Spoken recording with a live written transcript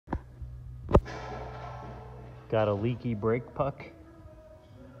got a leaky brake puck.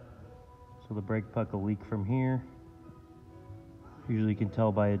 So the brake puck will leak from here. Usually you can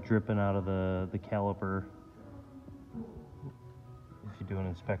tell by it dripping out of the caliper. If you do an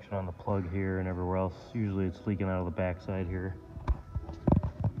inspection on the plug here and everywhere else, usually it's leaking out of the backside here.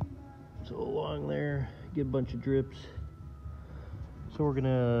 So along there, get a bunch of drips. So we're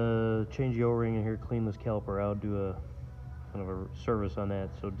gonna change the O-ring in here, clean this caliper out, do a kind of a service on that.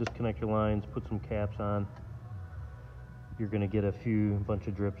 So disconnect your lines, put some caps on. You're gonna get a bunch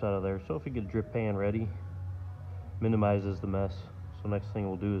of drips out of there. So if you get a drip pan ready, minimizes the mess. So next thing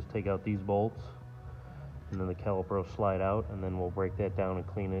we'll do is take out these bolts, and then the caliper will slide out, and then we'll break that down and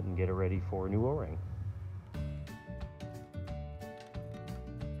clean it and get it ready for a new O-ring.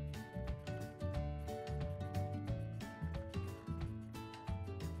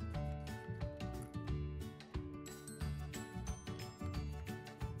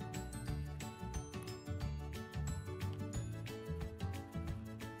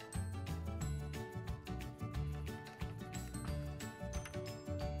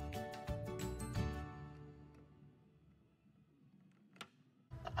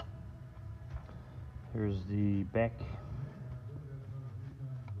 Here's the back. You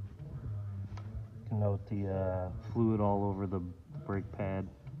can note the fluid all over the brake pad.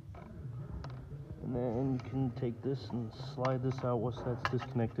 And then you can take this and slide this out. Once that's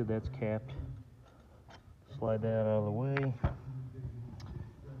disconnected, that's capped. Slide that out of the way.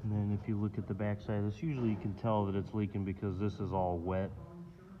 And then if you look at the back side of this, usually you can tell that it's leaking because this is all wet.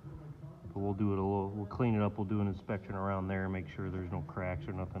 But we'll do it we'll clean it up, we'll do an inspection around there and make sure there's no cracks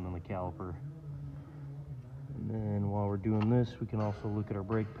or nothing in the caliper. And then while we're doing this, we can also look at our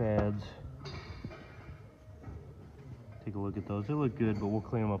brake pads. Take a look at those. They look good, but we'll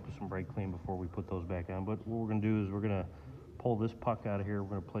clean them up with some brake clean before we put those back on. But what we're gonna do is we're gonna pull this puck out of here.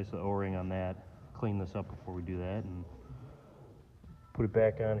 We're gonna place the O-ring on that, clean this up before we do that, and put it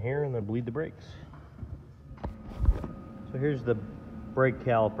back on here, and then bleed the brakes. So here's the brake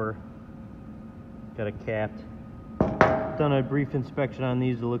caliper. Got it capped. Done a brief inspection on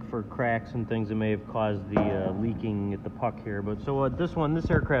these to look for cracks and things that may have caused the leaking at the puck here. But so this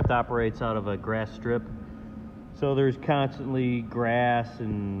aircraft operates out of a grass strip. So there's constantly grass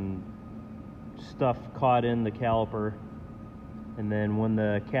and stuff caught in the caliper. And then when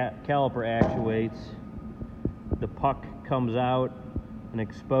the caliper actuates, the puck comes out and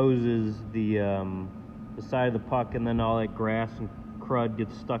exposes the side of the puck, and then all that grass and crud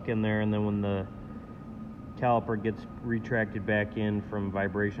gets stuck in there. And then when the caliper gets retracted back in from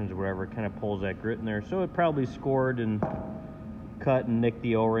vibrations or whatever, it kind of pulls that grit in there. So it probably scored and cut and nicked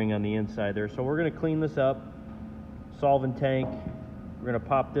the O-ring on the inside there. So we're going to clean this up. Solvent tank. We're going to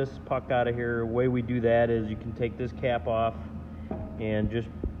pop this puck out of here. The way we do that is you can take this cap off and just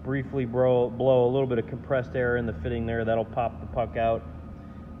briefly blow a little bit of compressed air in the fitting there. That'll pop the puck out.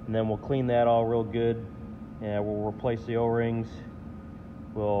 And then we'll clean that all real good. And we'll replace the O-rings.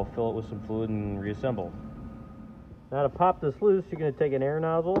 We'll fill it with some fluid and reassemble. Now to pop this loose, you're going to take an air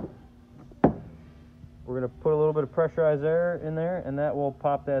nozzle. We're going to put a little bit of pressurized air in there, and that will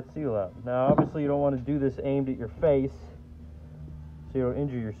pop that seal out. Now obviously you don't want to do this aimed at your face so you don't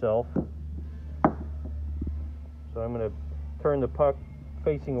injure yourself. So I'm going to turn the puck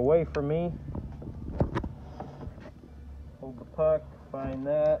facing away from me. Hold the puck, find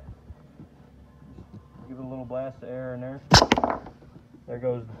that. Just give it a little blast of air in there. There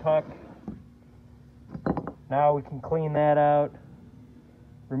goes the puck. Now we can clean that out,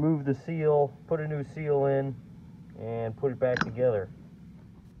 remove the seal, put a new seal in, and put it back together.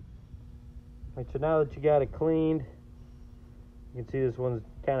 All right, so now that you got it cleaned, you can see this one's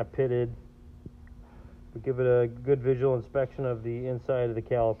kind of pitted. We give it a good visual inspection of the inside of the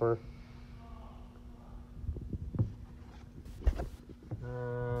caliper.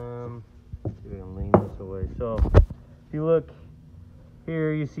 See if I can lean this away. So if you look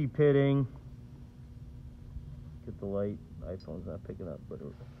here, you see pitting. Get the light, iPhone's not picking up, but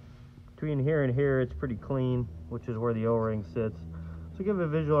between here and here it's pretty clean, which is where the O-ring sits. So give it a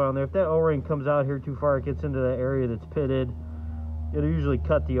visual on there. If that O-ring comes out here too far, it gets into that area that's pitted, it'll usually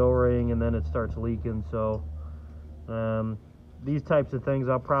cut the O-ring and then it starts leaking. So these types of things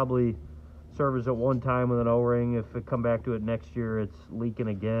I'll probably service at one time with an O-ring. If I come back to it next year it's leaking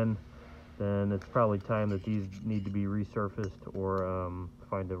again, then it's probably time that these need to be resurfaced or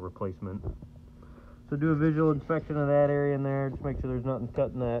find a replacement. So do a visual inspection of that area in there, just make sure there's nothing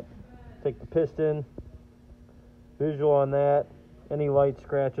cutting that. Take the piston, visual on that. Any light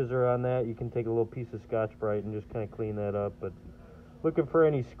scratches are on that, you can take a little piece of Scotch-Brite and just kind of clean that up. But looking for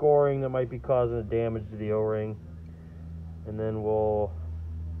any scoring that might be causing a damage to the O-ring. And then we'll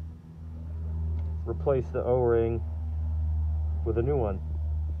replace the O-ring with a new one.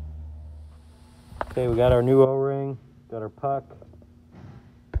 Okay, we got our new O-ring, got our puck.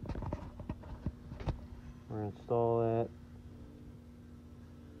 We're going to install that.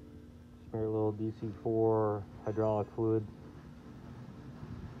 Smear a little DC4 hydraulic fluid.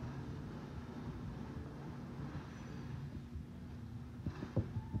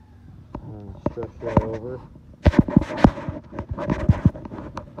 And stretch that over.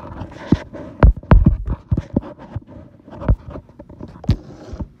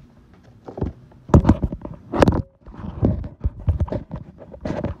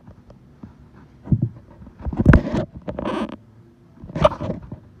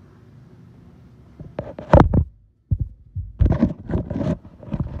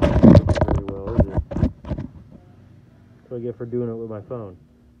 That's what I get for doing it with my phone.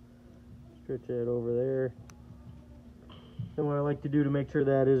 Stretch that over there. Then what I like to do to make sure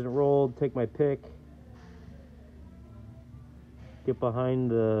that isn't rolled, take my pick, get behind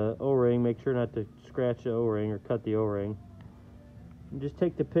the O-ring, make sure not to scratch the O-ring or cut the O-ring. And just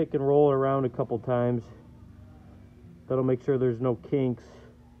take the pick and roll it around a couple times. That'll make sure there's no kinks.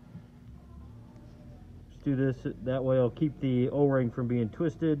 Just do this, that way I'll keep the O-ring from being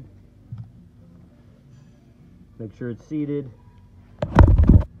twisted. Make sure it's seated.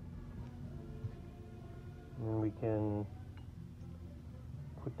 And we can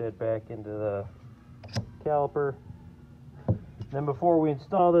put that back into the caliper. Then before we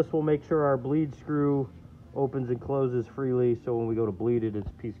install this, we'll make sure our bleed screw opens and closes freely, so when we go to bleed it,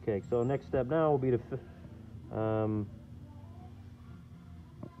 it's a piece of cake. So next step now will be to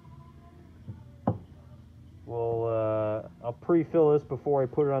I'll pre-fill this before I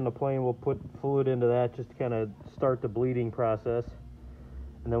put it on the plane. We'll put fluid into that just to kind of start the bleeding process.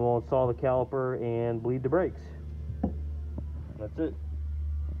 And then we'll install the caliper and bleed the brakes. That's it.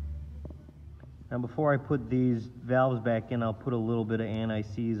 Now before I put these valves back in, I'll put a little bit of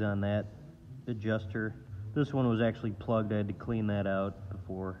anti-seize on that adjuster. This one was actually plugged. I had to clean that out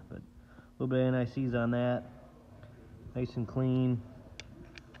before, but a little bit of anti-seize on that. Nice and clean.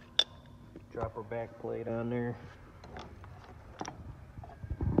 Drop our back plate on there.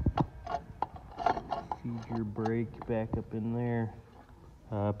 Feed your brake back up in there.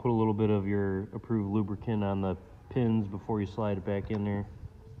 Put a little bit of your approved lubricant on the pins before you slide it back in there.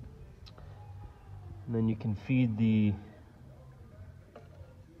 And then you can feed the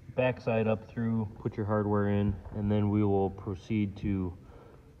backside up through, put your hardware in, and then we will proceed to,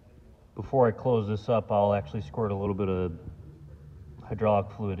 before I close this up, I'll actually squirt a little bit of hydraulic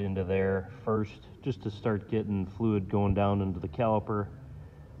fluid into there first, just to start getting fluid going down into the caliper.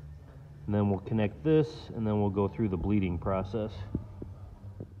 And then we'll connect this, and then we'll go through the bleeding process.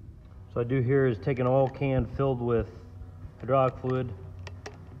 So what I do here is take an oil can filled with hydraulic fluid,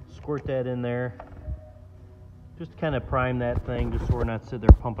 squirt that in there, just to kind of prime that thing, just so we're not sitting there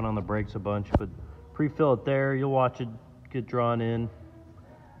pumping on the brakes a bunch, but pre-fill it there. You'll watch it get drawn in.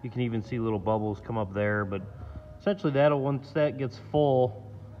 You can even see little bubbles come up there, but essentially once that gets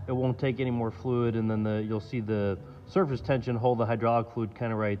full, it won't take any more fluid, and then you'll see the surface tension hold the hydraulic fluid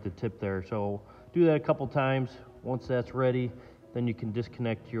kind of right at the tip there. So do that a couple times. Once that's ready, then you can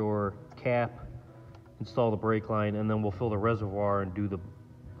disconnect your cap, install the brake line, and then we'll fill the reservoir and do the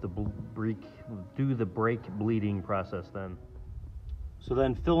brake bleeding process then. So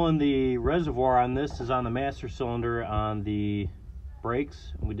then filling the reservoir on this is on the master cylinder on the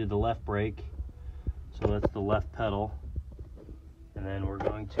brakes. We did the left brake, so that's the left pedal. And then we're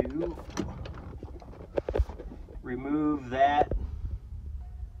going to remove that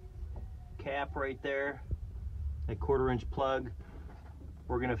cap right there, that 1/4-inch plug.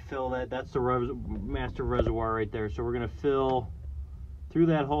 We're going to fill that's the master reservoir right there. So we're going to fill through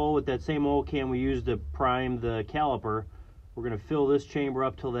that hole with that same oil can we used to prime the caliper. We're going to fill this chamber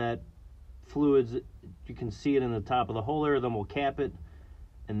up till that fluids, you can see it in the top of the hole there. Then we'll cap it,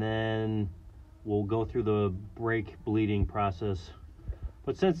 and then we'll go through the brake bleeding process.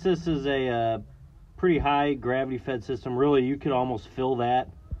 But since this is a pretty high gravity fed system, really you could almost fill that,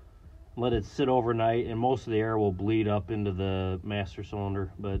 let it sit overnight, and most of the air will bleed up into the master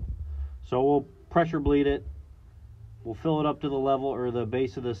cylinder. But so we'll pressure bleed it, we'll fill it up to the level or the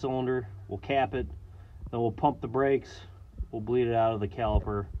base of the cylinder, we'll cap it, then we'll pump the brakes, we'll bleed it out of the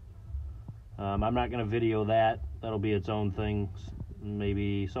caliper. I'm not going to video that. That'll be its own thing.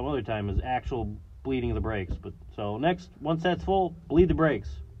 Maybe some other time is actual bleeding of the brakes. But so next, once that's full, bleed the brakes.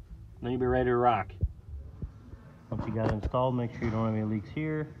 Then you'll be ready to rock. Once you got it installed, make sure you don't have any leaks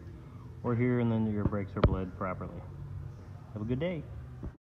here or here, and then your brakes are bled properly. Have a good day.